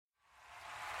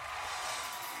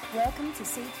Welcome to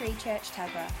C3 Church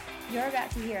Tuggerah. You're about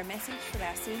to hear a message from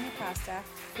our senior pastor,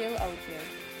 Phil Oldfield.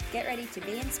 Get ready to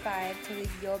be inspired to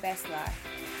live your best life.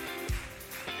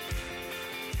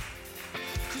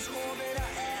 'Cause all that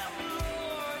I am,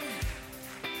 Lord,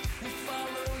 will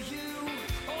follow you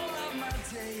all of my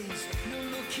days. No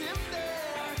looking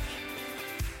back.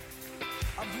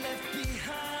 I've left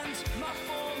behind my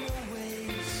former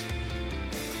ways.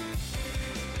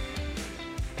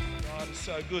 God is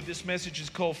so good. This message is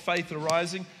called Faith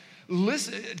Arising.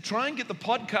 Listen, try and get the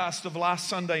podcast of last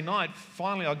Sunday night.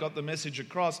 Finally, I got the message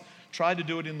across. Tried to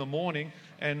do it in the morning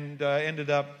and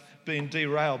ended up being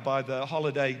derailed by the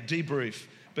holiday debrief.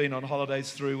 Been on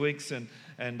holidays 3 weeks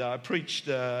and I preached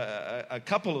a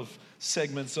couple of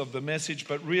segments of the message,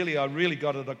 but I really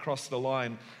got it across the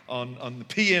line on the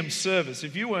PM service.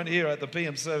 If you weren't here at the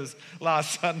PM service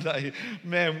last Sunday,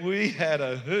 man, we had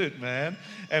a hoot, man.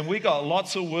 And we got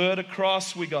lots of word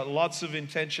across. We got lots of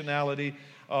intentionality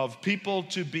of people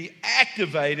to be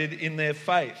activated in their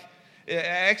faith.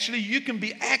 Actually, you can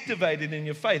be activated in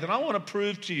your faith. And I want to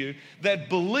prove to you that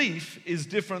belief is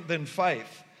different than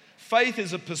faith. Faith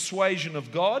is a persuasion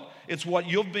of God. It's what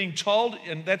you've been told,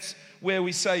 and that's where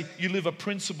we say you live a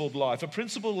principled life. A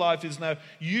principled life is now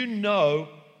you know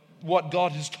what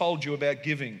God has told you about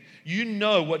giving. You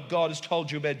know what God has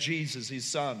told you about Jesus, his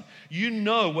son. You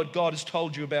know what God has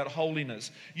told you about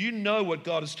holiness. You know what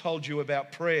God has told you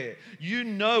about prayer. You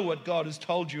know what God has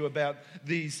told you about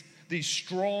these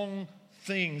strong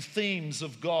themes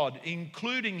of God,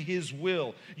 including his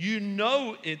will. You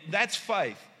know it. That's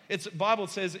faith. The Bible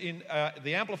says in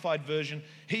the Amplified Version,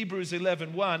 Hebrews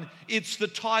 11:1, it's the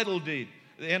title deed.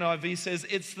 The NIV says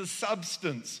it's the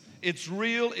substance. It's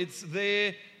real, it's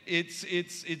there, it's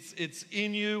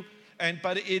in you,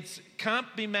 but it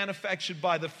can't be manufactured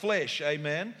by the flesh,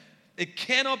 amen? It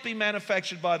cannot be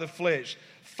manufactured by the flesh.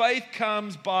 Faith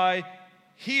comes by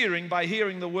hearing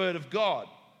the word of God.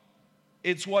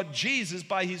 It's what Jesus,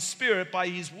 by his Spirit, by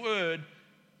his word,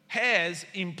 has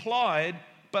implied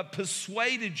but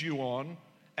persuaded you on,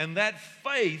 and that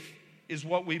faith is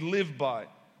what we live by.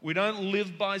 We don't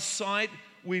live by sight,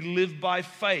 we live by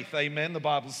faith, amen, the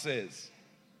Bible says.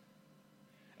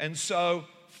 And so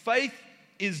faith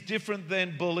is different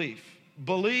than belief.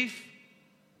 Belief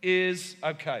is,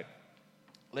 okay,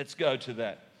 let's go to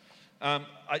that.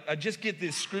 I just get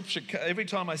this scripture, every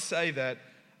time I say that,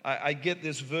 I get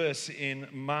this verse in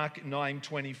Mark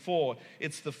 9:24.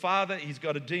 It's the father, he's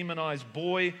got a demonized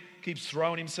boy, keeps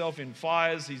throwing himself in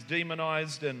fires, he's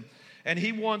demonized, and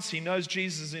he knows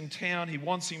Jesus is in town, he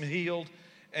wants him healed,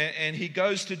 and he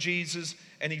goes to Jesus,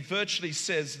 and he virtually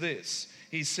says this.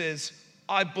 He says,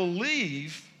 I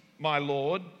believe, my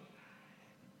Lord,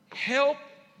 help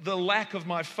the lack of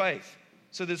my faith.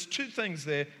 So there's two things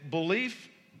there, belief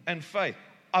and faith.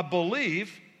 I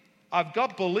believe, I've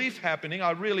got belief happening.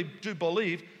 I really do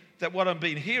believe that what I've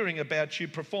been hearing about you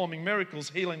performing miracles,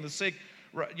 healing the sick,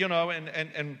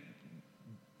 and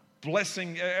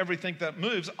blessing everything that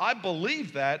moves. I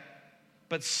believe that,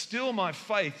 but still my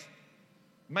faith,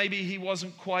 maybe he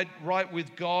wasn't quite right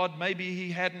with God. Maybe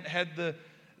he hadn't had the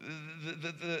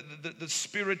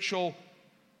spiritual,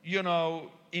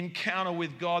 encounter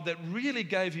with God that really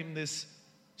gave him this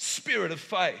spirit of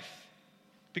faith,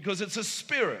 because it's a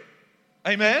spirit.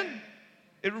 Amen?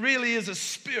 It really is a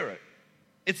spirit.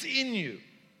 It's in you.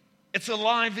 It's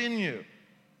alive in you.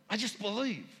 I just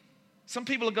believe. Some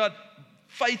people have got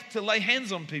faith to lay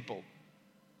hands on people,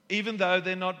 even though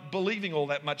they're not believing all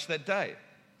that much that day.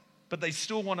 But they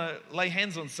still want to lay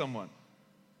hands on someone.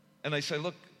 And they say,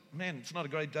 look, man, it's not a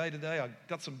great day today. I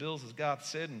got some bills, as Garth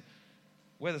said, and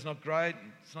weather's not great.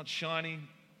 It's not shiny.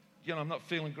 I'm not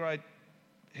feeling great.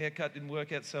 Haircut didn't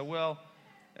work out so well.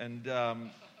 And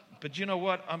but you know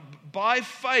what? By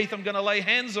faith, I'm going to lay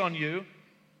hands on you,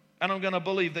 and I'm going to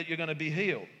believe that you're going to be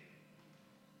healed.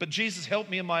 But Jesus,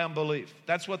 help me in my unbelief.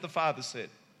 That's what the Father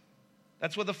said.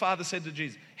 That's what the Father said to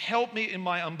Jesus. Help me in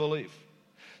my unbelief.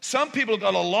 Some people have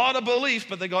got a lot of belief,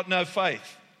 but they got no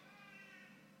faith.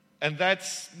 And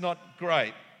that's not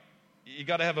great. You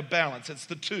got to have a balance. It's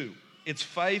the two. It's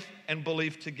faith and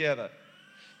belief together.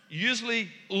 Usually,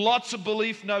 lots of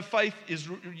belief, no faith is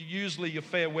usually your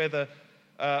fair weather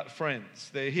friends.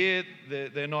 They're here,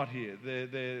 they're not here.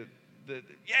 They're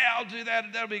yeah, I'll do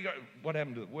that, that'll be great. What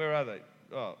happened to them? Where are they?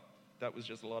 Oh, that was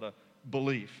just a lot of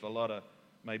belief, a lot of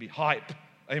maybe hype.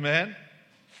 Amen?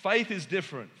 Faith is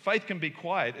different. Faith can be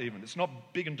quiet even. It's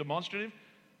not big and demonstrative.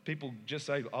 People just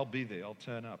say, I'll be there, I'll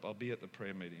turn up, I'll be at the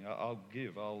prayer meeting, I'll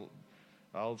give,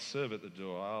 I'll serve at the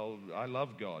door, I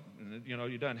love God. And,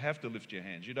 you don't have to lift your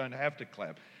hands, you don't have to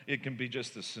clap. It can be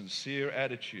just a sincere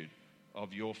attitude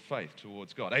of your faith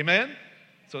towards God. Amen?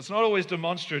 So it's not always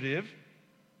demonstrative,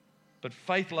 but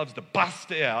faith loves to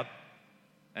bust out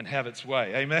and have its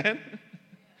way. Amen?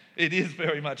 It is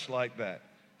very much like that.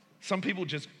 Some people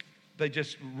just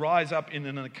rise up in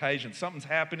an occasion. Something's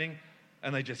happening,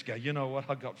 and they just go, you know what?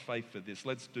 I got faith for this.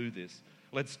 Let's do this.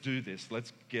 Let's do this.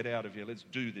 Let's get out of here. Let's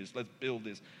do this. Let's build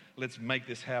this. Let's make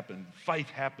this happen. Faith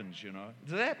happens, you know.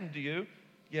 Does that happen to you?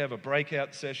 You have a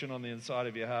breakout session on the inside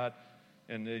of your heart,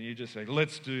 and then you just say,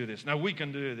 let's do this. No, we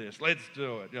can do this. Let's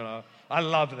do it, you know. I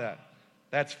love that.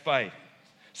 That's faith.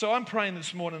 So I'm praying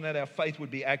this morning that our faith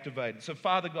would be activated. So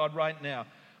Father God, right now,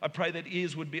 I pray that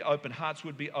ears would be open, hearts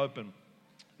would be open,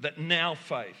 that now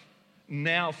faith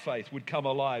would come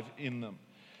alive in them.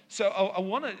 So I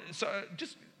want to,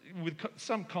 just with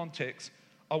some context,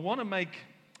 I want to make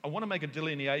a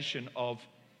delineation of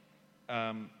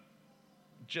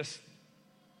just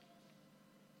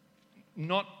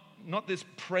not this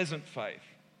present faith.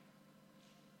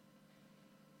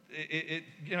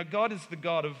 God is the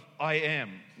God of I am,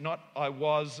 not I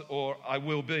was or I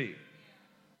will be.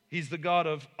 He's the God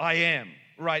of I am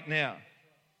right now.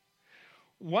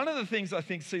 One of the things I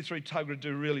think C3 Tuggerah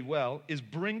do really well is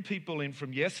bring people in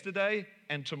from yesterday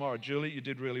and tomorrow. Julie, you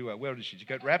did really well. Where did she? Did you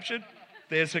get raptured?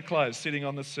 There's her clothes sitting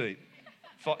on the seat,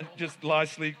 just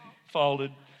nicely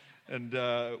folded. And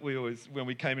we always, when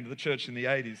we came into the church in the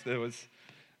 80s, there was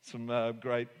some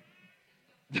great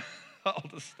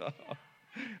older stuff.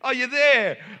 Oh, you're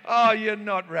there. Oh, you're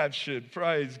not raptured.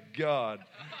 Praise God.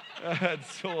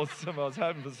 That's awesome. I was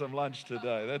hoping for some lunch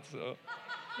today. That's all.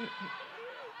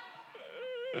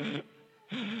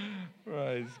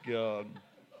 Praise God.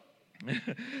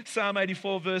 Psalm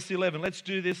 84, verse 11. Let's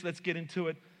do this. Let's get into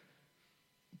it.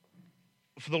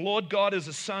 For the Lord God is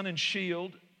a sun and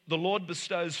shield. The Lord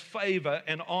bestows favor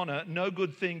and honor. No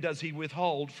good thing does he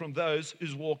withhold from those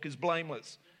whose walk is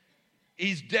blameless.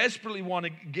 He's desperately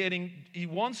he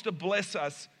wants to bless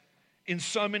us in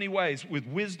so many ways. With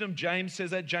wisdom, James says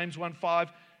that, James 1:5,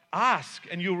 ask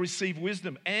and you'll receive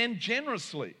wisdom, and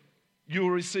generously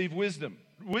you'll receive wisdom.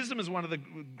 Wisdom is one of the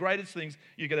greatest things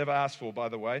you could ever ask for, by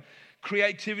the way.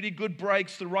 Creativity, good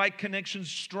breaks, the right connections,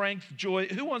 strength, joy.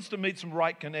 Who wants to meet some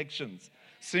right connections?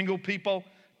 Single people,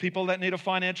 people that need a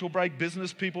financial break,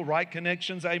 business people, right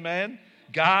connections, amen.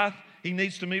 Garth, he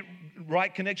needs to meet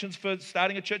right connections for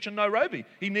starting a church in Nairobi.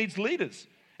 He needs leaders.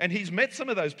 And he's met some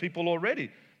of those people already.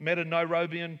 Met a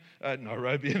Nairobian.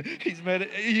 He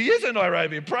is a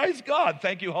Nairobian. Praise God.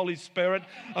 Thank you, Holy Spirit.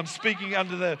 I'm speaking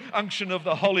under the unction of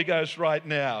the Holy Ghost right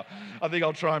now. I think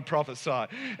I'll try and prophesy.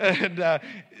 And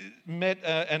met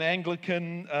an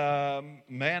Anglican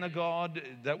man of God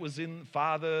that was in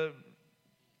Father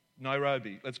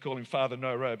Nairobi. Let's call him Father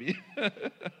Nairobi.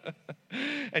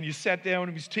 And you sat down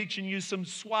and he was teaching you some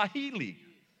Swahili.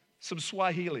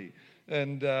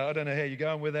 And I don't know how you're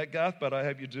going with that, Garth, but I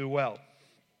hope you do well.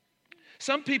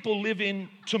 Some people live in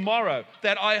tomorrow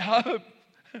that I hope,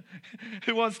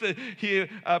 who wants to hear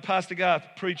Pastor Garth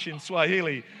preach in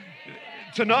Swahili?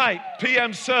 Tonight,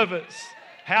 PM service,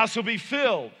 house will be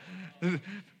filled.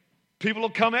 People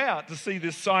will come out to see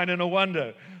this sign and a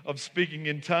wonder of speaking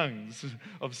in tongues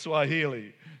of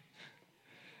Swahili.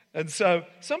 And so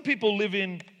some people live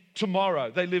in tomorrow.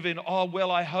 They live in,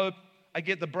 I hope I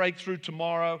get the breakthrough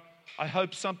tomorrow. I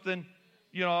hope something,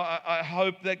 I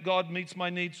hope that God meets my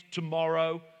needs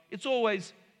tomorrow. It's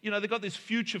always, they've got this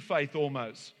future faith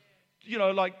almost,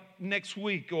 like next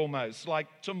week almost, like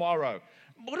tomorrow.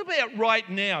 What about right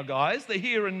now, guys? The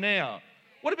here and now.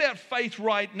 What about faith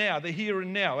right now, the here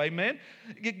and now, amen?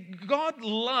 God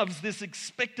loves this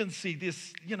expectancy,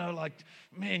 this,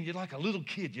 man, you're like a little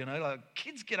kid, like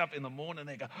kids get up in the morning and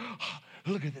they go, oh,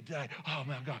 look at the day, oh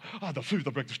my God, oh, the food, the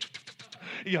breakfast,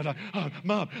 oh,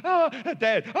 mom, oh,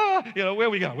 dad, oh, where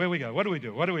we go, what do we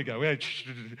do,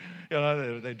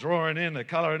 they're drawing in, they're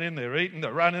coloring in, they're eating,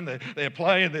 they're running, they're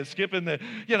playing, they're skipping,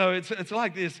 it's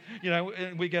like this,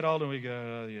 and we get older and we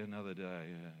go, oh, yeah, another day,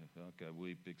 yeah. Okay,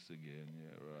 we fix again.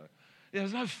 Yeah, right.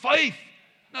 There's no faith.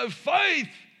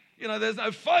 There's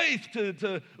no faith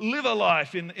to live a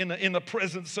life in the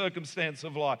present circumstance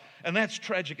of life. And that's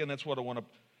tragic, and that's what I want to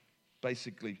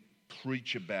basically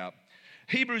preach about.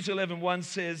 Hebrews 11:1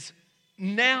 says,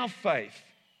 now faith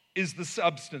is the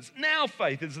substance. Now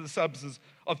faith is the substance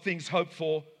of things hoped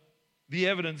for, the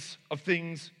evidence of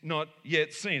things not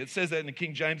yet seen. It says that in the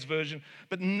King James Version.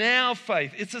 But now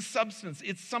faith, it's a substance.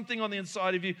 It's something on the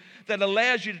inside of you that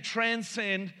allows you to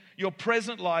transcend your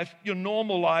present life, your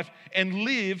normal life, and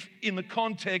live in the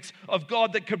context of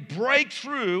God that could break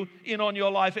through in on your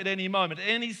life at any moment,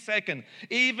 any second,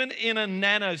 even in a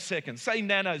nanosecond. Say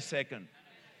nanosecond.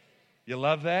 You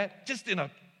love that? Just in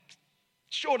a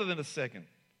shorter than a second.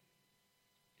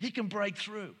 He can break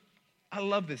through. I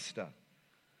love this stuff.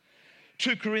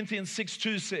 2 Corinthians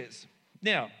 6:2 says,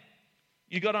 now,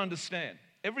 you got to understand,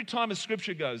 every time a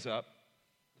scripture goes up,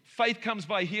 faith comes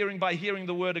by hearing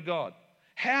the word of God.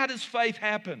 How does faith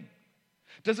happen?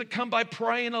 Does it come by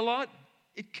praying a lot?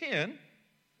 It can.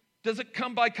 Does it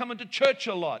come by coming to church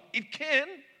a lot? It can.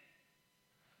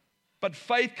 But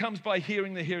faith comes by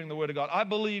hearing the word of God. I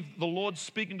believe the Lord's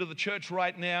speaking to the church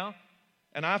right now.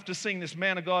 And after seeing this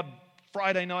man of God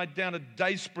Friday night down at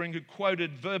Dayspring who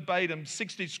quoted verbatim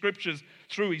 60 scriptures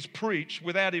through his preach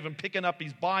without even picking up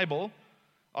his Bible,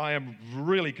 I am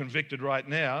really convicted right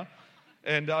now.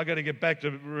 And I've got to get back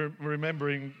to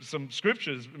remembering some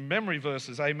scriptures, memory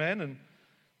verses, amen.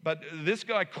 But this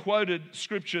guy quoted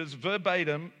scriptures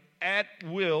verbatim at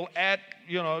will,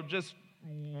 just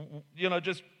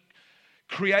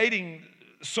creating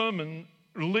sermon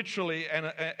literally and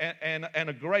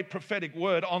a great prophetic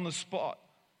word on the spot.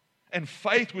 And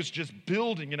faith was just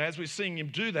building. As we're seeing him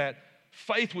do that,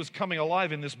 faith was coming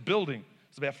alive in this building.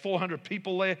 There's about 400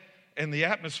 people there, and the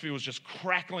atmosphere was just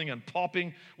crackling and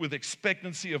popping with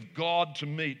expectancy of God to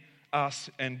meet us,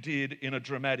 and did in a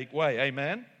dramatic way.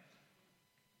 Amen?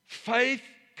 Faith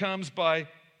comes by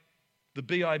the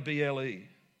B-I-B-L-E.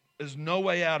 There's no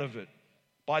way out of it.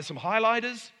 Buy some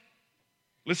highlighters,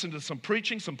 listen to some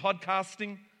preaching, some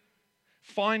podcasting,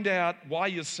 find out why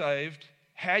you're saved,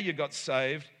 how you got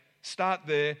saved, start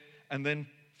there, and then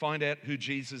find out who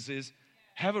Jesus is.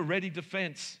 Have a ready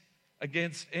defense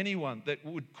against anyone that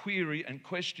would query and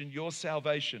question your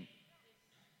salvation.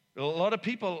 A lot of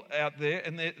people out there,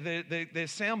 and they're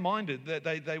sound-minded.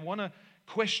 They want to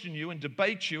question you and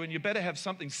debate you, and you better have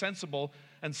something sensible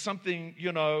and something,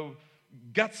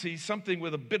 gutsy, something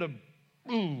with a bit of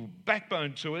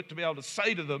backbone to it to be able to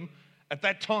say to them at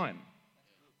that time.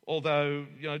 Although,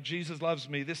 Jesus loves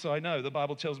me, this I know, the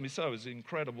Bible tells me so, is an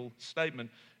incredible statement.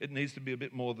 It needs to be a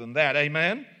bit more than that.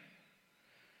 Amen?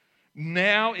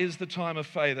 Now is the time of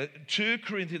favor. 2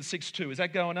 Corinthians 6:2. Is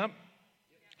that going up?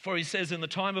 For he says, in the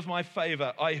time of my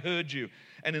favor, I heard you.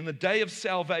 And in the day of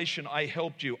salvation, I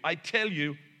helped you. I tell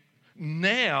you,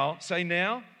 now, say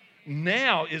now.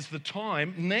 Now is the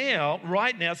time. Now,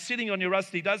 right now, sitting on your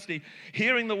rusty dusty,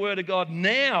 hearing the word of God.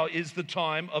 Now is the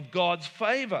time of God's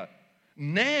favor.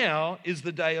 Now is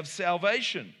the day of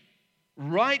salvation.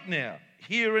 Right now,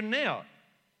 here and now.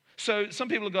 So some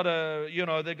people have got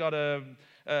they've got a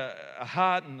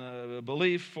heart and a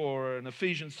belief for an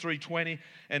Ephesians 3:20,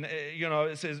 and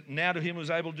it says, now to him who is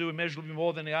able to do immeasurably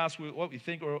more than he asks what we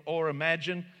think or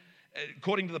imagine,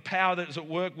 according to the power that is at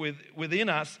work within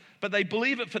us. But they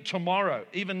believe it for tomorrow,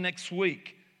 even next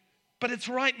week. But it's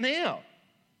right now.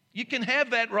 You can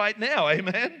have that right now,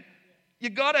 amen? You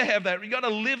got to have that. You got to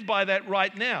live by that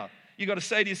right now. You got to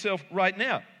say to yourself right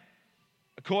now,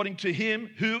 according to him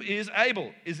who is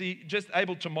able. Is he just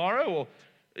able tomorrow, or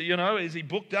is he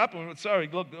booked up? Sorry,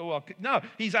 look, no,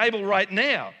 he's able right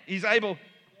now. He's able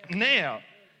now.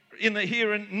 In the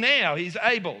here and now, he's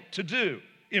able to do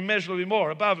immeasurably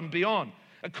more, above and beyond,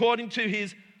 according to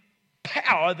his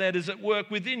power that is at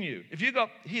work within you. If you've got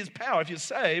his power, if you're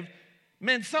saved,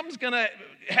 man, something's going to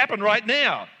happen right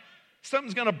now.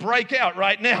 Something's going to break out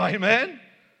right now, amen?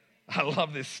 I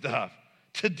love this stuff.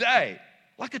 Today,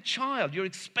 like a child, you're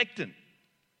expectant.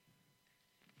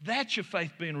 That's your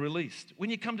faith being released.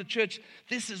 When you come to church,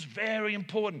 this is very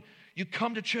important. You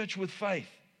come to church with faith.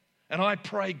 And I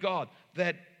pray, God,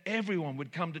 that everyone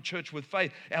would come to church with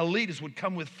faith. Our leaders would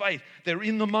come with faith. They're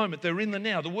in the moment. They're in the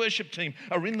now. The worship team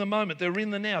are in the moment. They're in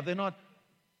the now. They're not.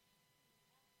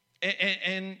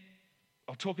 And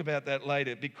I'll talk about that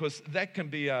later, because that can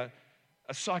be a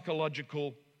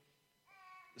psychological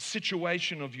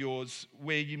situation of yours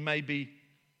where you may be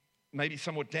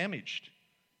somewhat damaged.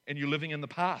 And you're living in the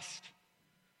past,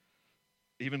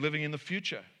 even living in the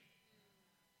future.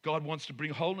 God wants to bring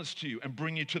wholeness to you and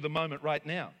bring you to the moment right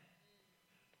now.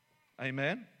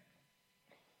 Amen?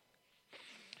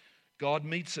 God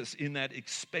meets us in that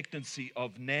expectancy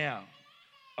of now,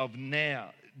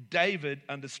 David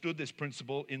understood this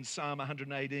principle in Psalm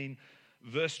 118,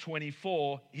 verse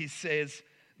 24. He says,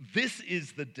 this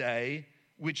is the day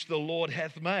which the Lord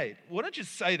hath made. Why don't you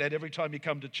say that every time you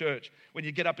come to church, when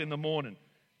you get up in the morning?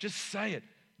 Just say it.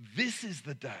 This is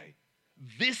the day.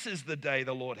 This is the day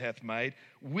the Lord hath made.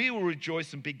 We will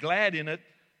rejoice and be glad in it.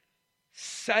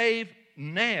 Save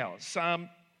now. Psalm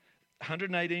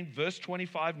 118, verse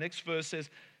 25, next verse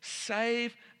says,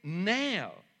 save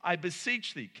now, I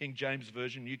beseech thee. King James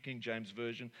Version, New King James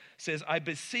Version says, I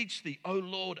beseech thee, O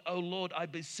Lord, I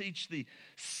beseech thee,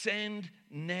 send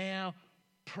now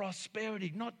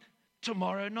prosperity. Not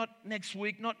tomorrow, not next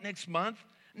week, not next month.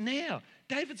 Now.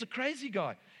 David's a crazy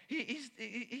guy.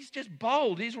 he's just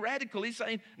bold. He's radical. He's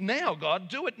saying, now, God,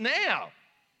 do it now.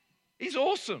 He's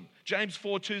awesome. James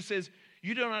 4:2 says,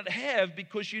 you do not have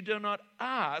because you do not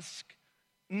ask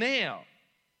now.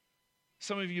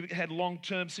 Some of you had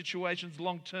long-term situations,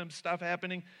 long-term stuff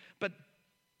happening, but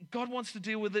God wants to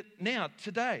deal with it now,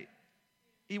 today.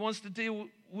 He wants to deal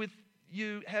with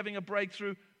you having a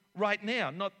breakthrough right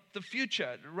now, not the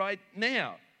future, right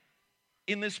now.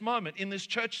 In this moment, in this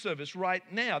church service, right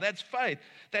now. That's faith.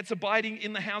 That's abiding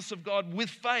in the house of God with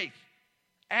faith.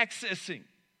 Accessing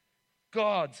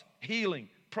God's healing,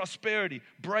 prosperity,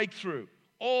 breakthrough,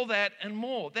 all that and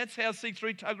more. That's how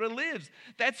C3 Tuggerah lives.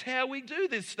 That's how we do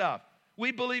this stuff.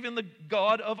 We believe in the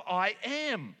God of I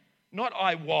am, not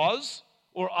I was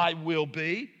or I will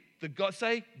be.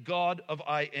 Say, God of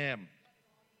I am.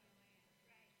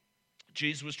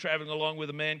 Jesus was traveling along with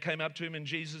a man, came up to him, and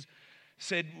Jesus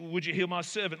said, would you heal my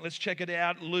servant? Let's check it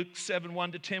out. Luke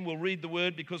 7:1-10. We'll read the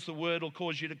word because the word will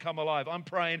cause you to come alive. I'm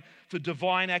praying for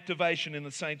divine activation in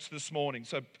the saints this morning.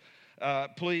 So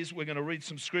please, we're going to read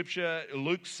some scripture.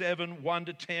 Luke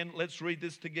 7:1-10. Let's read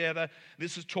this together.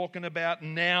 This is talking about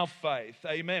now faith.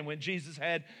 Amen. When Jesus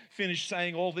had finished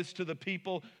saying all this to the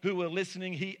people who were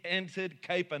listening, he entered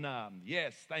Capernaum.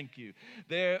 Yes, thank you.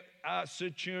 There are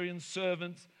centurion's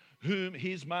servants whom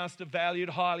his master valued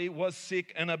highly, was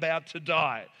sick and about to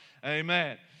die.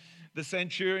 Amen. The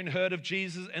centurion heard of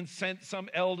Jesus and sent some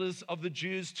elders of the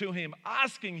Jews to him,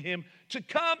 asking him to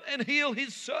come and heal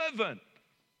his servant.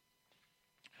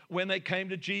 When they came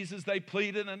to Jesus, they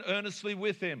pleaded and earnestly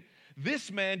with him,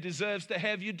 this man deserves to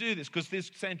have you do this, because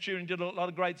this centurion did a lot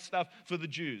of great stuff for the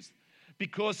Jews,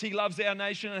 because he loves our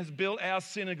nation and has built our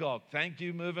synagogue. Thank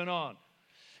you, moving on.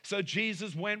 So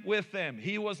Jesus went with them.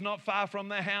 He was not far from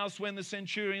the house when the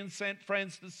centurion sent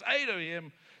friends to say to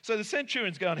him. So the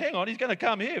centurion's going, hang on, he's going to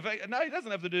come here. No, he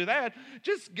doesn't have to do that.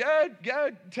 Just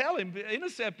go tell him,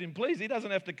 intercept him, please. He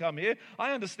doesn't have to come here.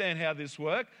 I understand how this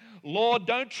works. Lord,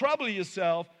 don't trouble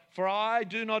yourself, for I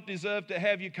do not deserve to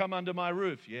have you come under my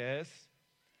roof. Yes.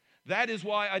 That is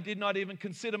why I did not even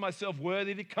consider myself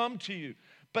worthy to come to you.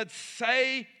 But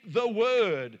say the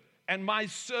word, and my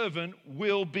servant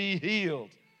will be healed.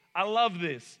 I love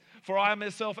this. For I am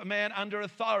myself a man under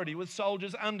authority with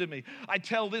soldiers under me. I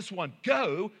tell this one,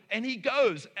 go, and he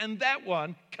goes. And that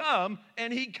one, come,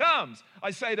 and he comes.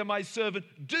 I say to my servant,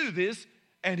 do this,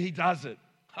 and he does it.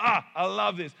 I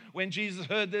love this. When Jesus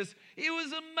heard this, he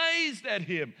was amazed at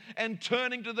him. And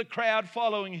turning to the crowd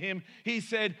following him, he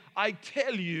said, I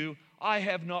tell you, I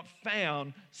have not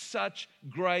found such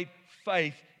great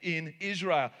faith in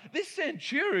Israel. This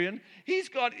centurion, he's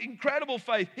got incredible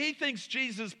faith. He thinks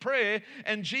Jesus' prayer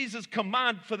and Jesus'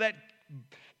 command for that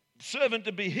servant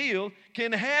to be healed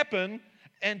can happen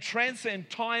and transcend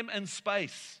time and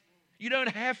space. You don't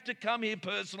have to come here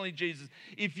personally, Jesus.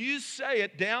 If you say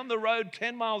it down the road,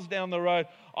 10 miles down the road,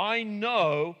 I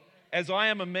know, as I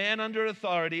am a man under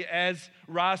authority, as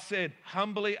Ra said,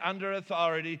 humbly under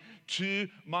authority to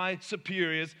my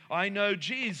superiors, I know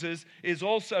Jesus is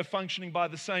also functioning by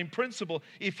the same principle.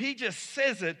 If he just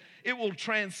says it, it will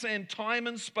transcend time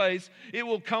and space. It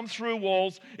will come through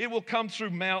walls. It will come through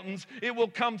mountains. It will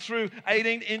come through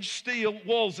 18-inch steel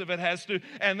walls if it has to.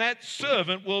 And that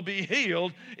servant will be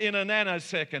healed in a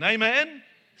nanosecond. Amen?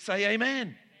 Say amen.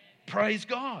 Amen. Praise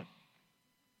God.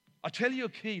 I tell you a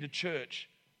key to church.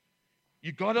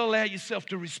 You've got to allow yourself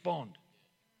to respond.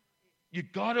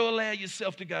 You've got to allow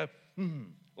yourself to go,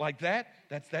 like that.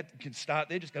 That you can start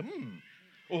there. Just go,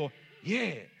 or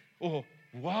yeah, or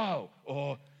wow,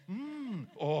 or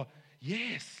or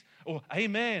yes, or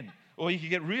amen. Or you can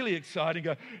get really excited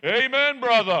and go, amen,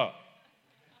 brother.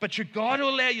 But you've got to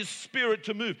allow your spirit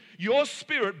to move. Your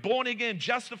spirit, born again,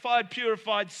 justified,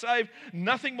 purified, saved,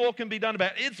 nothing more can be done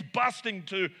about it. It's busting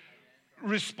to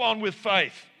respond with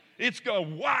faith. It's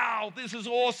going, wow, this is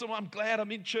awesome. I'm glad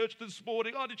I'm in church this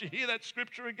morning. Oh, did you hear that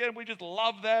scripture again? We just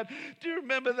love that. Do you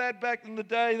remember that back in the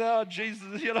day? Oh,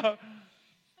 Jesus,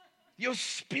 Your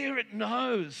spirit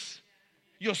knows.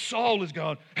 Your soul is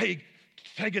going, hey,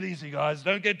 take it easy, guys.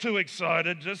 Don't get too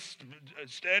excited. Just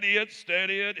steady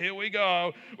it. Here we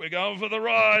go. We're going for the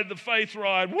ride, the faith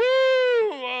ride. Woo!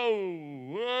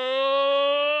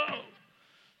 Whoa!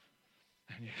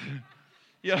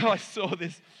 I saw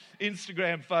this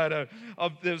Instagram photo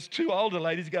of there was two older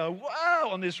ladies going, wow,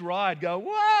 on this ride,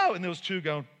 wow, and there was two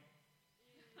going,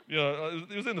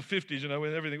 it was in the 50s,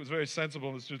 when everything was very sensible,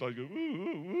 and it's just like, ooh,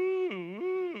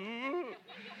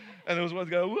 and there was one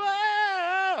going,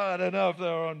 wow, I don't know if they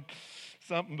were on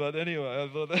something, but anyway,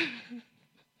 I thought that.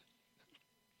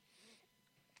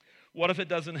 What if it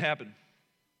doesn't happen?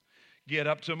 Get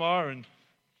up tomorrow and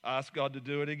ask God to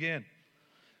do it again.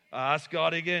 Ask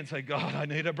God again. Say, God, I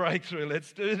need a breakthrough.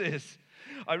 Let's do this.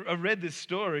 I read this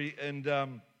story, and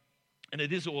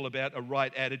it is all about a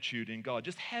right attitude in God.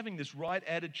 Just having this right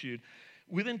attitude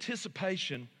with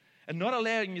anticipation and not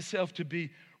allowing yourself to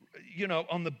be,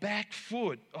 on the back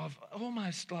foot of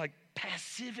almost like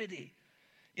passivity.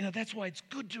 That's why it's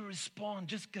good to respond.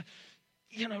 Just go,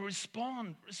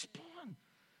 respond.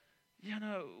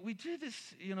 We do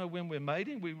this, when we're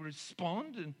mating, we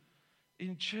respond. And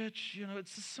in church,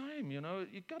 it's the same,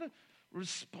 You've got to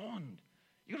respond.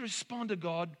 You've got to respond to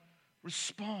God.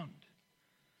 Respond.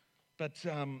 But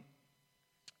an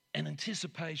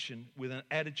anticipation with an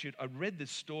attitude. I read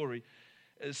this story.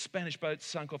 A Spanish boat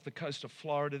sunk off the coast of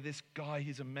Florida. This guy,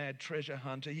 he's a mad treasure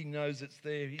hunter. He knows it's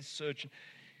there. He's searching.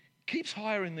 Keeps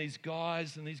hiring these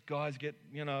guys, and these guys get,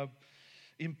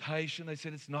 impatient. They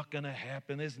said, it's not going to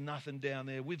happen. There's nothing down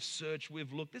there. We've searched.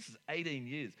 We've looked. This is 18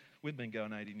 years. We've been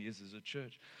going 18 years as a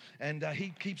church. And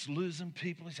he keeps losing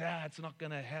people. He says, it's not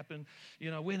going to happen.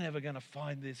 We're never going to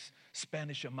find this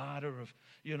Spanish armada of,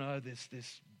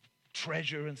 this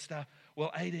treasure and stuff.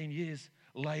 Well, 18 years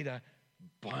later,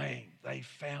 bang, they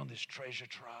found this treasure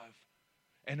trove.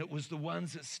 And it was the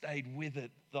ones that stayed with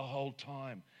it the whole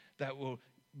time that were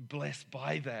blessed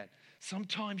by that.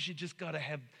 Sometimes you just got to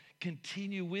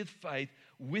continue with faith,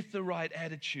 with the right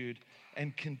attitude,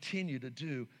 and continue to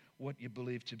do what you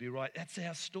believe to be right. That's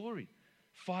our story.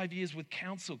 5 years with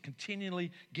counsel,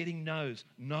 continually getting no's.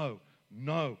 No.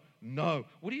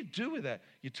 What do you do with that?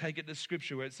 You take it to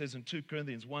Scripture where it says in 2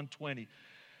 Corinthians 1:20,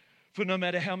 for no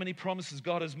matter how many promises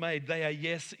God has made, they are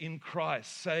yes in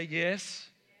Christ. Say yes.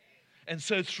 And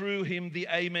so through him, the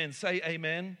amen. Say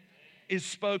amen. Is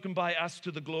spoken by us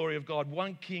to the glory of God.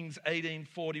 1 Kings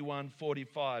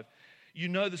 18:41-45. You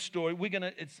know the story.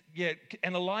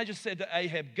 And Elijah said to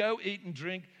Ahab, go eat and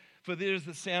drink, for there is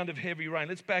the sound of heavy rain.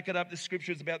 Let's back it up. This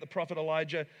scripture is about the prophet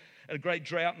Elijah. A great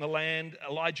drought in the land.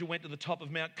 Elijah went to the top of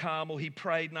Mount Carmel. He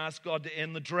prayed and asked God to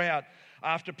end the drought.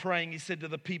 After praying, he said to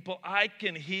the people, I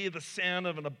can hear the sound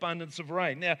of an abundance of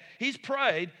rain. Now, he's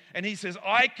prayed, and he says,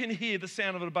 I can hear the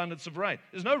sound of an abundance of rain.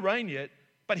 There's no rain yet,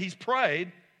 but he's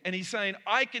prayed, and he's saying,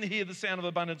 I can hear the sound of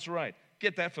abundance of rain.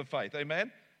 Get that for faith,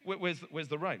 amen? Where's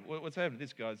the rain? What's happening?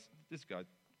 This guy,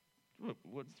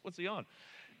 what's he on?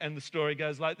 And the story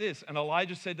goes like this. And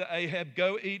Elijah said to Ahab,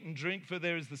 go eat and drink, for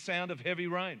there is the sound of heavy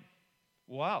rain.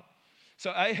 Wow.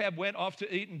 So Ahab went off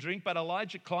to eat and drink, but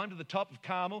Elijah climbed to the top of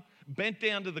Carmel, bent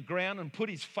down to the ground, and put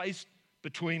his face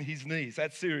between his knees.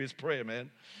 That's serious prayer, man.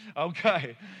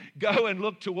 Okay. Go and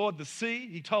look toward the sea,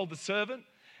 he told the servant.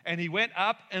 And he went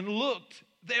up and looked.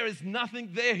 There is nothing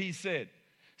there, he said.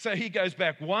 So he goes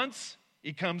back once,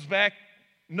 he comes back,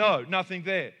 no, nothing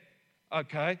there.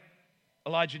 Okay.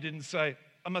 Elijah didn't say,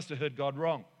 I must have heard God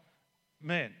wrong.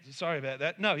 Man, sorry about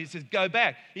that. No, he says, go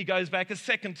back. He goes back a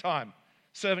second time.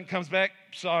 Servant comes back,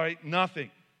 sorry,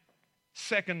 nothing.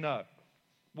 Second no.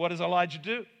 What does Elijah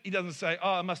do? He doesn't say,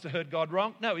 I must have heard God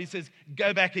wrong. No, he says,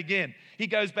 go back again. He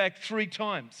goes back 3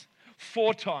 times,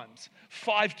 4 times,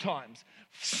 5 times,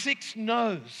 6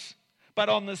 no's. But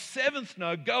on the 7th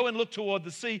no, go and look toward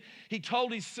the sea. He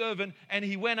told his servant, and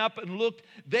he went up and looked.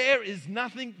 There is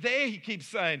nothing there, he keeps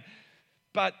saying.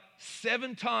 But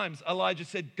 7 times Elijah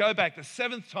said, go back. The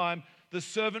 7th time, the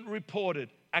servant reported,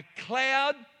 a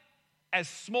cloud as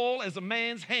small as a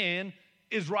man's hand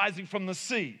is rising from the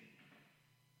sea.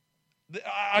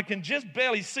 I can just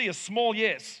barely see a small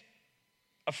yes,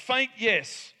 a faint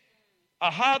yes, a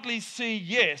hardly see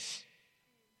yes.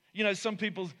 Some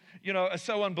people, are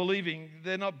so unbelieving.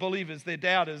 They're not believers, they're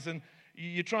doubters. And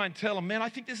you try and tell them, man, I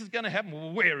think this is going to happen.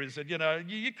 Well, where is it?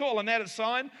 You calling that a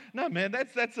sign? No, man,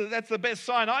 that's the best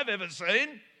sign I've ever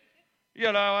seen.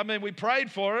 We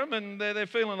prayed for them and they're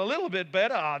feeling a little bit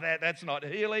better. That's not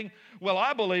healing. Well,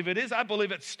 I believe it is. I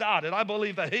believe it started. I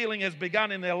believe the healing has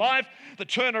begun in their life. The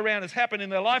turnaround has happened in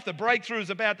their life. The breakthrough is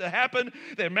about to happen.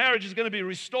 Their marriage is going to be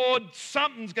restored.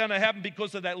 Something's going to happen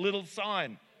because of that little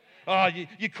sign.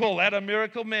 You call that a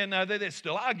miracle? Man, no, they're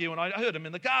still arguing. I heard them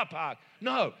in the car park.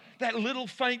 No, that little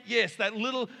faint yes, that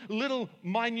little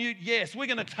minute yes, we're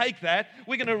going to take that,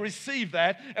 we're going to receive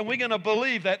that, and we're going to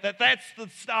believe that's the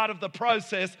start of the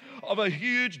process of a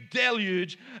huge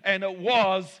deluge. And it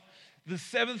was the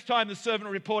 7th time the servant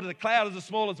reported, the cloud is as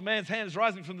small as a man's hand is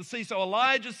rising from the sea. So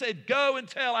Elijah said, go and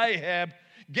tell Ahab,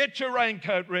 get your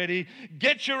raincoat ready,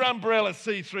 get your umbrella,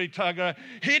 C3 tugger,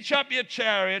 hitch up your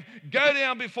chariot, go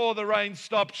down before the rain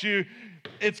stops you.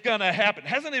 It's going to happen. It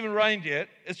hasn't even rained yet.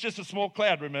 It's just a small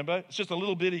cloud, remember? It's just a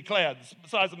little bitty cloud. The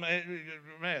size of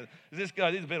man, he's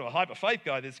a bit of a hyper-faith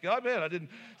guy, this guy. Man, I didn't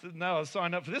know I was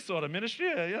signed up for this sort of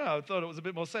ministry. I thought it was a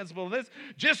bit more sensible than this.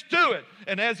 Just do it.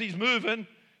 And as he's moving,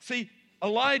 see,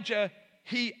 Elijah,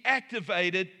 he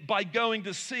activated by going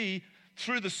to see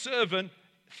through the servant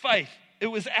faith. It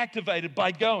was activated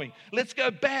by going. Let's go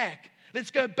back.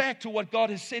 Let's go back to what God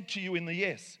has said to you in the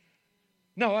yes.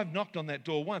 No, I've knocked on that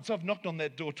door once. I've knocked on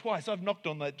that door twice. I've knocked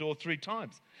on that door 3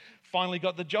 times. Finally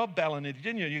got the job balloted,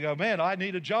 didn't you? You go, man, I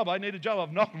need a job. I've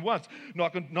knocked once.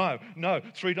 Knocking, no.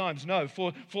 3 times, no.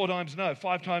 4 times, no.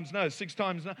 5 times, no. 6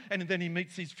 times, no. And then he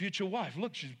meets his future wife.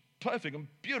 Look, she's perfect and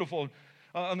beautiful.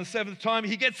 On the 7th time,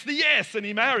 he gets the yes and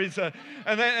he marries her.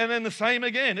 And then the same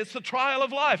again. It's the trial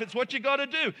of life. It's what you got to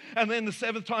do. And then the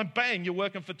 7th time, bang, you're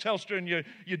working for Telstra and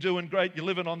you're doing great. You're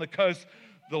living on the coast,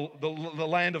 the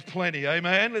land of plenty.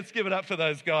 Amen? Let's give it up for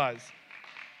those guys.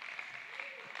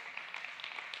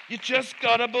 You just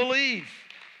got to believe.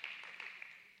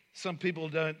 Some people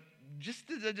don't.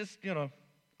 They're just,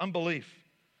 unbelief.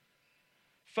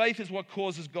 Faith is what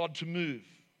causes God to move.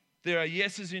 There are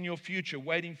yeses in your future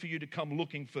waiting for you to come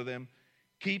looking for them.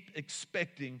 Keep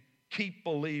expecting, keep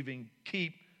believing,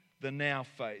 keep the now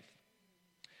faith.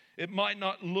 It might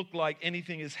not look like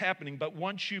anything is happening, but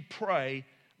once you pray,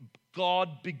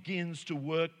 God begins to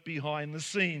work behind the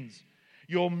scenes.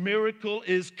 Your miracle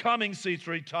is coming,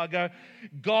 C3 Tugger.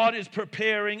 God is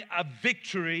preparing a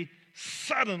victory.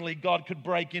 Suddenly, God could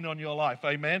break in on your life.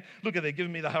 Amen. Look at that,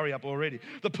 giving me the hurry up already.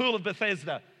 The pool of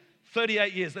Bethesda,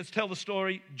 38 years. Let's tell the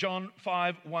story. John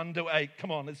 5, 1-8.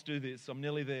 Come on, let's do this. I'm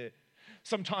nearly there.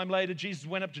 Sometime later, Jesus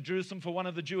went up to Jerusalem for one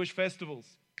of the Jewish festivals.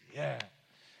 Yeah.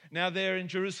 Now there in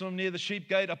Jerusalem near the sheep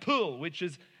gate, a pool, which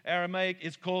is Aramaic,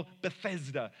 is called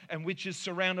Bethesda, and which is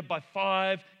surrounded by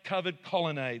 5 covered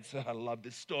colonnades. I love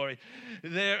this story.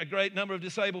 There, a great number of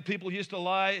disabled people used to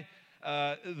lie,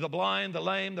 the blind, the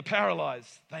lame, the paralyzed.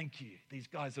 Thank you. These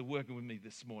guys are working with me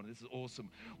this morning. This is awesome.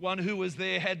 One who was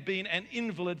there had been an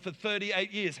invalid for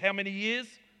 38 years. How many years?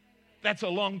 That's a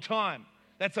long time.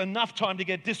 That's enough time to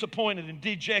get disappointed and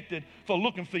dejected for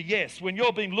looking for yes. When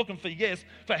you've been looking for yes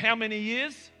for how many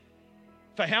years?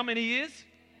 For how many years?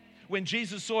 When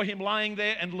Jesus saw him lying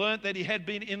there and learnt that he had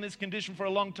been in this condition for a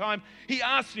long time, he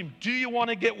asked him, do you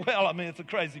want to get well? I mean, it's a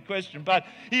crazy question, but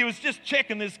he was just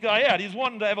checking this guy out. He was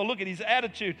wanting to have a look at his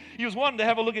attitude. He was wanting to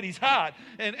have a look at his heart.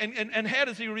 And how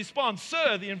does he respond?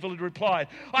 Sir, the invalid replied,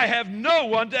 I have no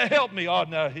one to help me. Oh,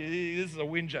 no, this is a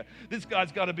whinger. This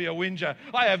guy's got to be a whinger.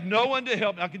 I have no one to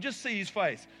help me. I could just see his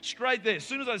face straight there. As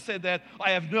soon as I said that,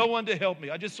 I have no one to help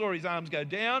me. I just saw his arms go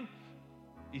down.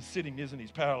 He's sitting, isn't he?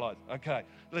 He's paralyzed. Okay,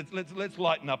 let's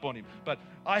lighten up on him. But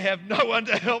I have no one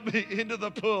to help me into the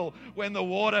pool when the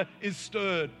water is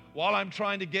stirred. While I'm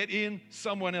trying to get in,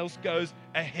 someone else goes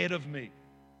ahead of me.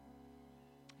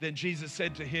 Then Jesus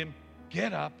said to him,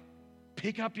 get up,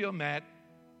 pick up your mat,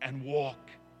 and walk.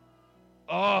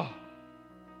 Oh,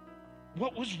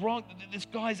 what was wrong? This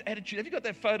guy's attitude. Have you got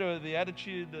that photo of the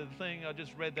attitude, the thing? I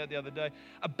just read that the other day.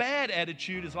 A bad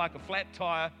attitude is like a flat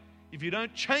tire. If you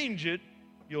don't change it,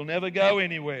 you'll never go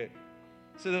anywhere.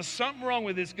 So there's something wrong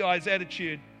with this guy's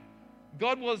attitude.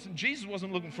 Jesus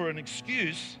wasn't looking for an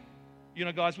excuse. You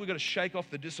know, guys, we've got to shake off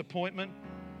the disappointment.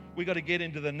 We've got to get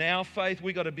into the now faith.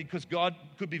 Because God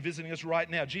could be visiting us right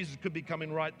now. Jesus could be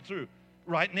coming right through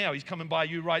right now. He's coming by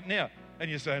you right now. And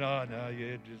you're saying, oh, no,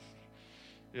 yeah,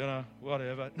 just,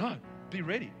 whatever. No, be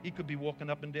ready. He could be walking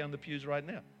up and down the pews right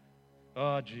now.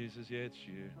 Oh, Jesus, yeah, it's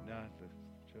you. No, I'm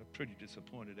pretty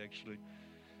disappointed, actually.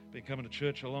 Been coming to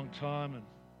church a long time and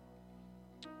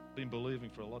been believing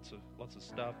for lots of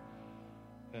stuff.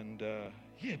 And but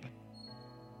do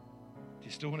you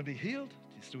still want to be healed?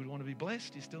 Do you still want to be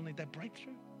blessed? Do you still need that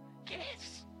breakthrough?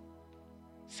 Yes.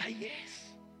 Say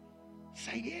yes.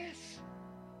 Say yes.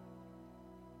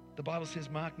 The Bible says,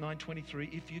 Mark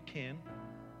 9:23, if you can,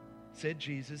 said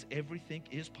Jesus, everything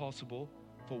is possible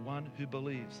for one who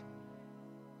believes.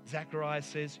 Zechariah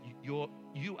says,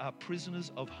 you are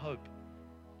prisoners of hope.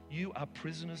 You are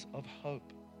prisoners of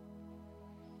hope.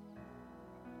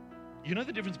 You know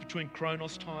the difference between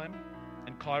Chronos time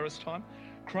and Kairos time?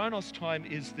 Chronos time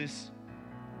is this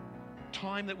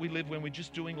time that we live when we're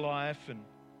just doing life and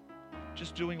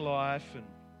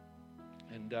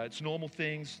it's normal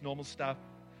things, normal stuff.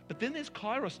 But then there's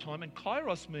Kairos time, and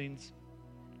Kairos means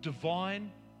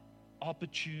divine,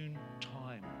 opportune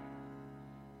time.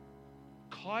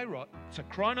 So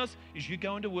Chronos is you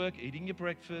going to work, eating your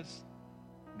breakfast,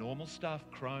 normal stuff,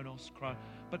 Chronos.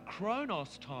 But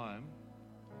Chronos time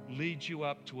leads you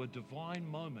up to a divine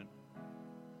moment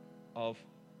of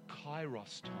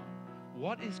Kairos time.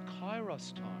 What is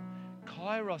Kairos time?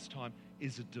 Kairos time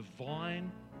is a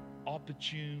divine,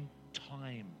 opportune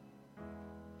time.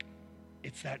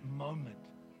 It's that moment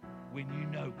when you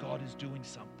know God is doing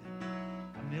something.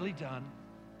 I'm nearly done.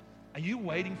 Are you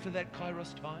waiting for that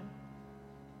Kairos time?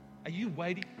 Are you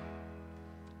waiting?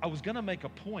 I was going to make a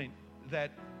point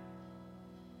that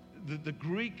the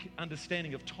Greek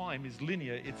understanding of time is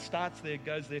linear. It starts there,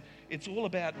 goes there. It's all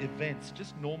about events,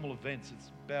 just normal events. It's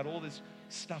about all this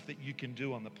stuff that you can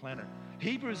do on the planet.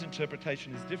 Hebrew's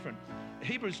interpretation is different.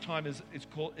 Hebrew's time is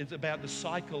about the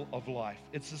cycle of life.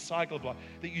 It's the cycle of life.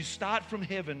 That you start from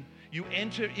heaven, you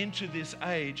enter into this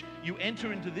age, you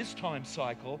enter into this time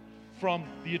cycle from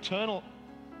the eternal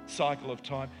cycle of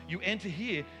time. You enter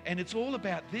here, and it's all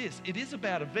about this. It is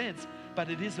about events, but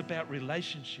it is about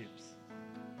relationships.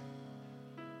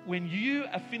 When you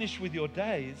are finished with your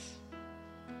days,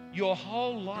 your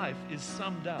whole life is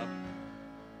summed up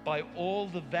by all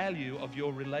the value of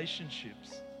your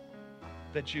relationships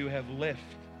that you have left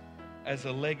as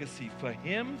a legacy for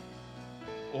him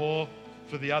or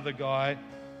for the other guy.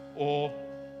 Or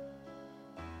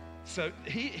so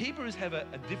Hebrews have a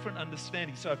different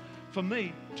understanding. So for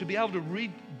me, to be able to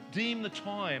redeem the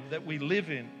time that we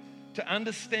live in, to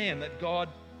understand that God,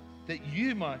 that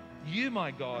you,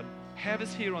 my God, have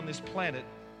us here on this planet,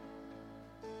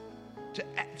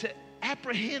 to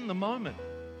apprehend the moment,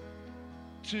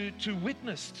 to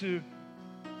witness, to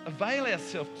avail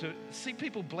ourselves, to see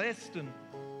people blessed. And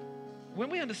when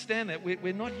we understand that,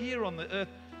 we're not here on the earth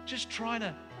just trying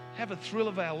to have a thrill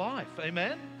of our life.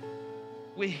 Amen?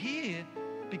 We're here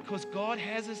because God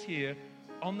has us here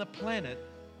on the planet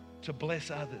to bless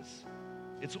others.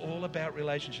 It's all about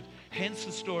relationships. Hence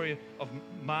the story of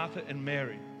Martha and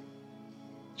Mary.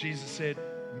 Jesus said,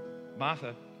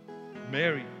 Martha,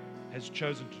 Mary has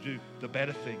chosen to do the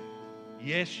better thing.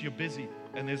 Yes, you're busy,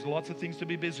 and there's lots of things to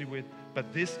be busy with,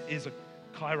 but this is a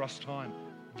kairos time.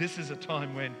 This is a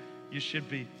time when you should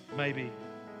be maybe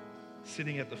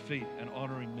sitting at the feet and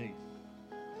honoring me.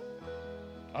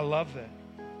 I love that.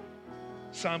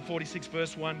 Psalm 46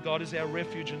 verse 1, God is our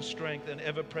refuge and strength and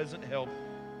ever-present help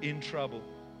in trouble.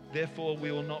 Therefore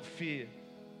we will not fear,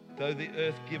 though the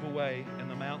earth give away and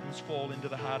the mountains fall into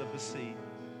the heart of the sea,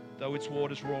 though its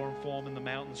waters roar and foam and the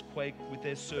mountains quake with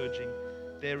their surging,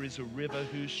 there is a river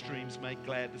whose streams make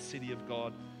glad the city of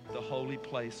God, the holy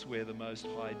place where the Most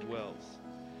High dwells.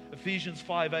 Ephesians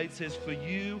 5:8 says, for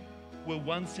you were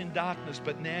once in darkness,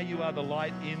 but now you are the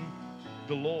light in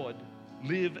the Lord.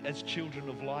 Live as children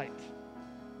of light.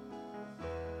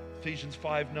 Ephesians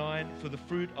 5:9, for the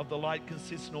fruit of the light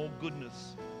consists in all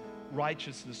goodness,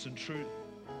 righteousness, and truth.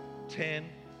 10,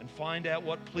 and find out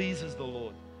what pleases the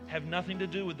Lord. Have nothing to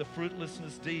do with the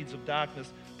fruitlessness deeds of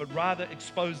darkness, but rather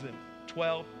expose them.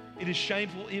 12, it is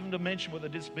shameful even to mention what the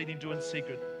disobedient do in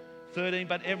secret. 13,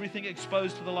 but everything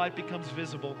exposed to the light becomes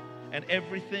visible, and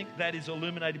everything that is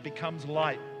illuminated becomes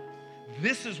light.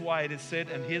 This is why it is said,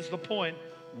 and here's the point,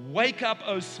 wake up,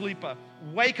 O sleeper.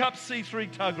 Wake up,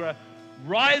 C3 Tuggerah.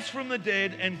 Rise from the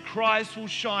dead, and Christ will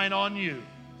shine on you.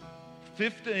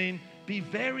 15, be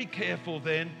very careful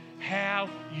then how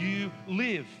you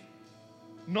live.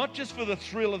 Not just for the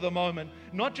thrill of the moment,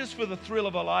 not just for the thrill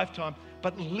of a lifetime,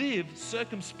 but live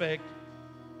circumspect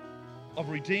of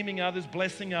redeeming others,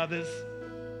 blessing others,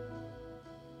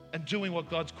 and doing what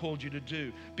God's called you to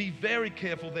do. Be very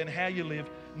careful then how you live,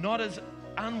 not as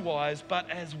unwise, but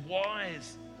as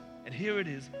wise. And here it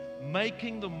is,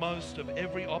 making the most of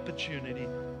every opportunity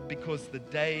because the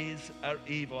days are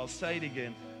evil. I'll say it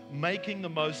again, making the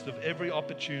most of every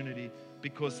opportunity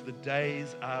because the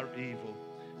days are evil.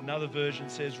 Another version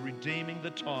says redeeming the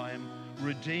time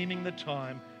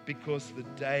because the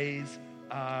days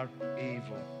are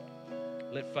evil.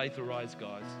 Let faith arise,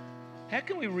 guys. How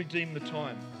can we redeem the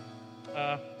time?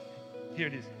 Here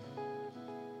it is.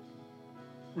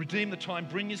 Redeem the time.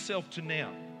 Bring yourself to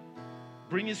now.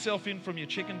 Bring yourself in from your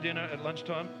chicken dinner at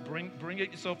lunchtime. Bring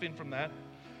yourself in from that.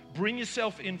 Bring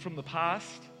yourself in from the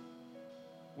past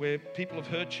where people have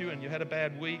hurt you and you had a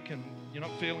bad week and you're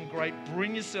not feeling great.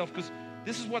 Bring yourself, because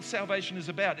this is what salvation is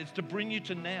about. It's to bring you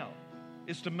to now.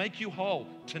 It's to make you whole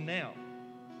to now.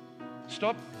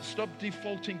 Stop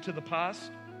defaulting to the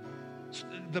past.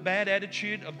 The bad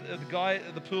attitude of the guy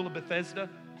at the pool of Bethesda.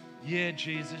 Yeah,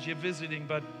 Jesus, you're visiting,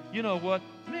 but you know what?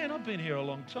 Man, I've been here a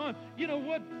long time. You know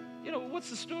what? What's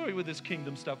the story with this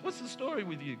kingdom stuff? What's the story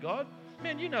with you, God?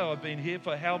 Man, you know I've been here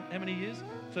for how many years?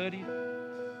 30?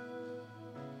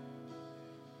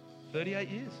 38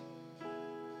 years.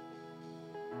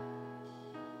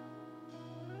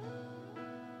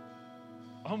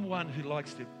 I'm one who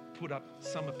likes to put up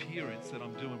some appearance that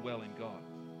I'm doing well in God.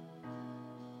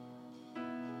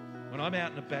 When I'm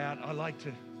out and about, I like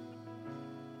to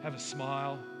have a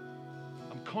smile.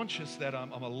 I'm conscious that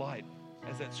I'm a light,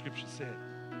 as that scripture said.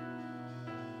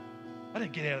 I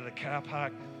don't get out of the car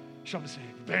park, shop and say,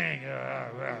 bang,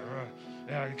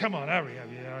 come on, hurry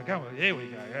up, come on, here we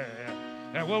go,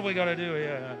 And what have we got to do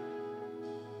here?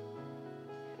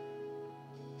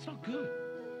 It's not good.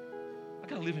 I've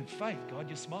got to live in faith. God,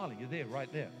 you're smiling. You're there,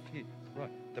 right there. Here, right.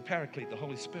 The Paraclete, the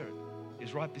Holy Spirit,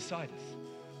 is right beside us.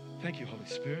 Thank you, Holy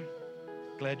Spirit.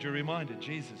 Glad you're reminded.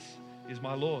 Jesus is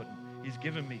my Lord. He's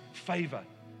given me favor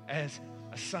as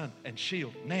a son and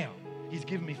shield now. He's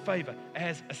given me favor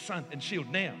as a son and shield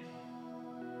now.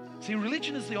 See,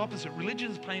 religion is the opposite.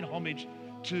 Religion is paying homage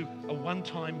to a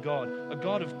one-time God, a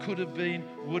God of could have been,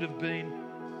 would have been.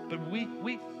 But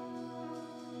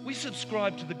we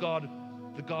subscribe to the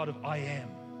God of I am,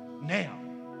 now,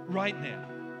 right now.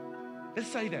 Let's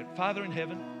say that. Father in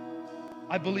heaven,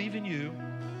 I believe in you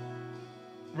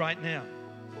right now,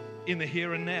 in the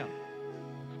here and now.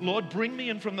 Lord, bring me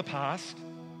in from the past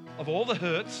of all the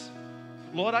hurts.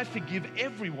 Lord, I forgive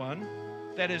everyone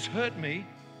that has hurt me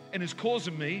and is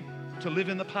causing me to live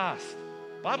in the past.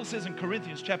 The Bible says in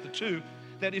Corinthians chapter 2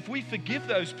 that if we forgive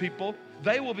those people,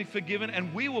 they will be forgiven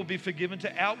and we will be forgiven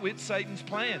to outwit Satan's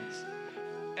plans.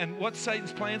 And what's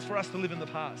Satan's plans? For us to live in the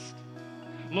past.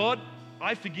 Lord,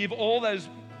 I forgive all those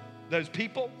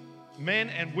people, men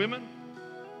and women,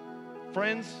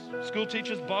 friends, school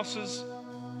teachers, bosses,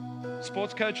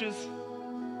 sports coaches,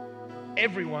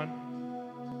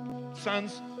 everyone,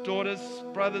 sons, daughters,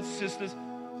 brothers, sisters.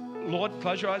 Lord,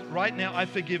 close your eyes. Right now, I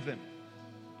forgive them.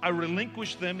 I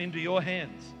relinquish them into your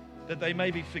hands that they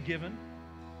may be forgiven.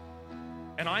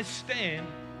 And I stand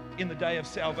in the day of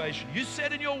salvation. You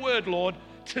said in your word, Lord,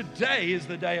 today is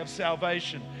the day of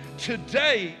salvation.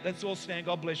 Today, let's all stand.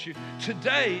 God bless you.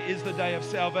 Today is the day of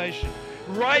salvation.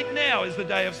 Right now is the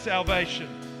day of salvation.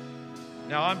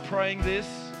 Now I'm praying this,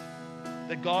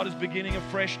 that God is beginning a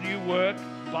fresh new work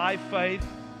by faith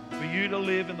for you to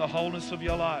live in the wholeness of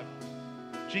your life.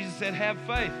 Jesus said, have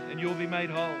faith and you'll be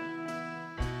made whole.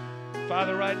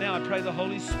 Father, right now I pray the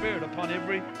Holy Spirit upon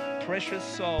every precious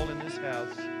soul in this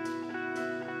house.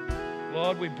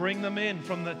 Lord, we bring them in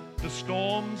from the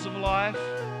storms of life.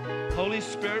 Holy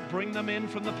Spirit, bring them in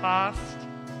from the past.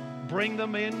 Bring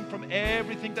them in from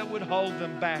everything that would hold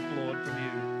them back, Lord, from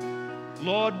you.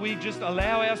 Lord, we just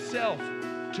allow ourselves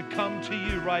to come to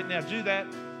you right now. Do that.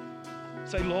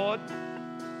 Say, Lord,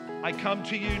 I come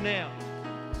to you now.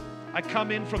 I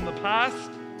come in from the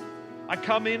past. I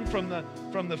come in from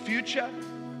the future.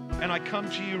 And I come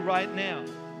to you right now.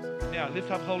 Now,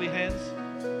 lift up holy hands.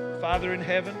 Father in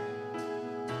heaven,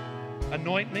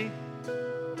 anoint me,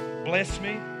 bless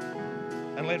me,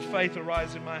 and let faith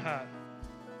arise in my heart.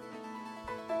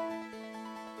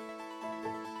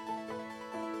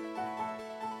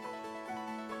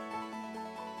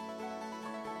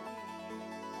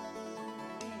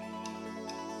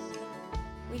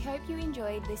 We hope you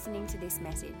enjoyed listening to this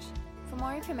message. For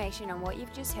more information on what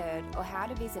you've just heard or how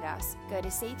to visit us, go to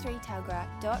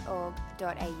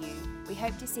c3tuggerah.org.au. We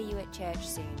hope to see you at church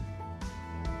soon.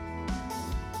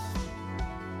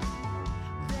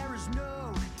 There is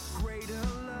no greater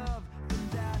love than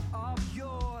that of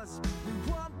yours. We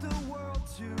want the world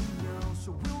to know,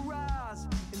 so we'll rise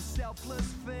in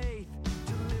selfless faith.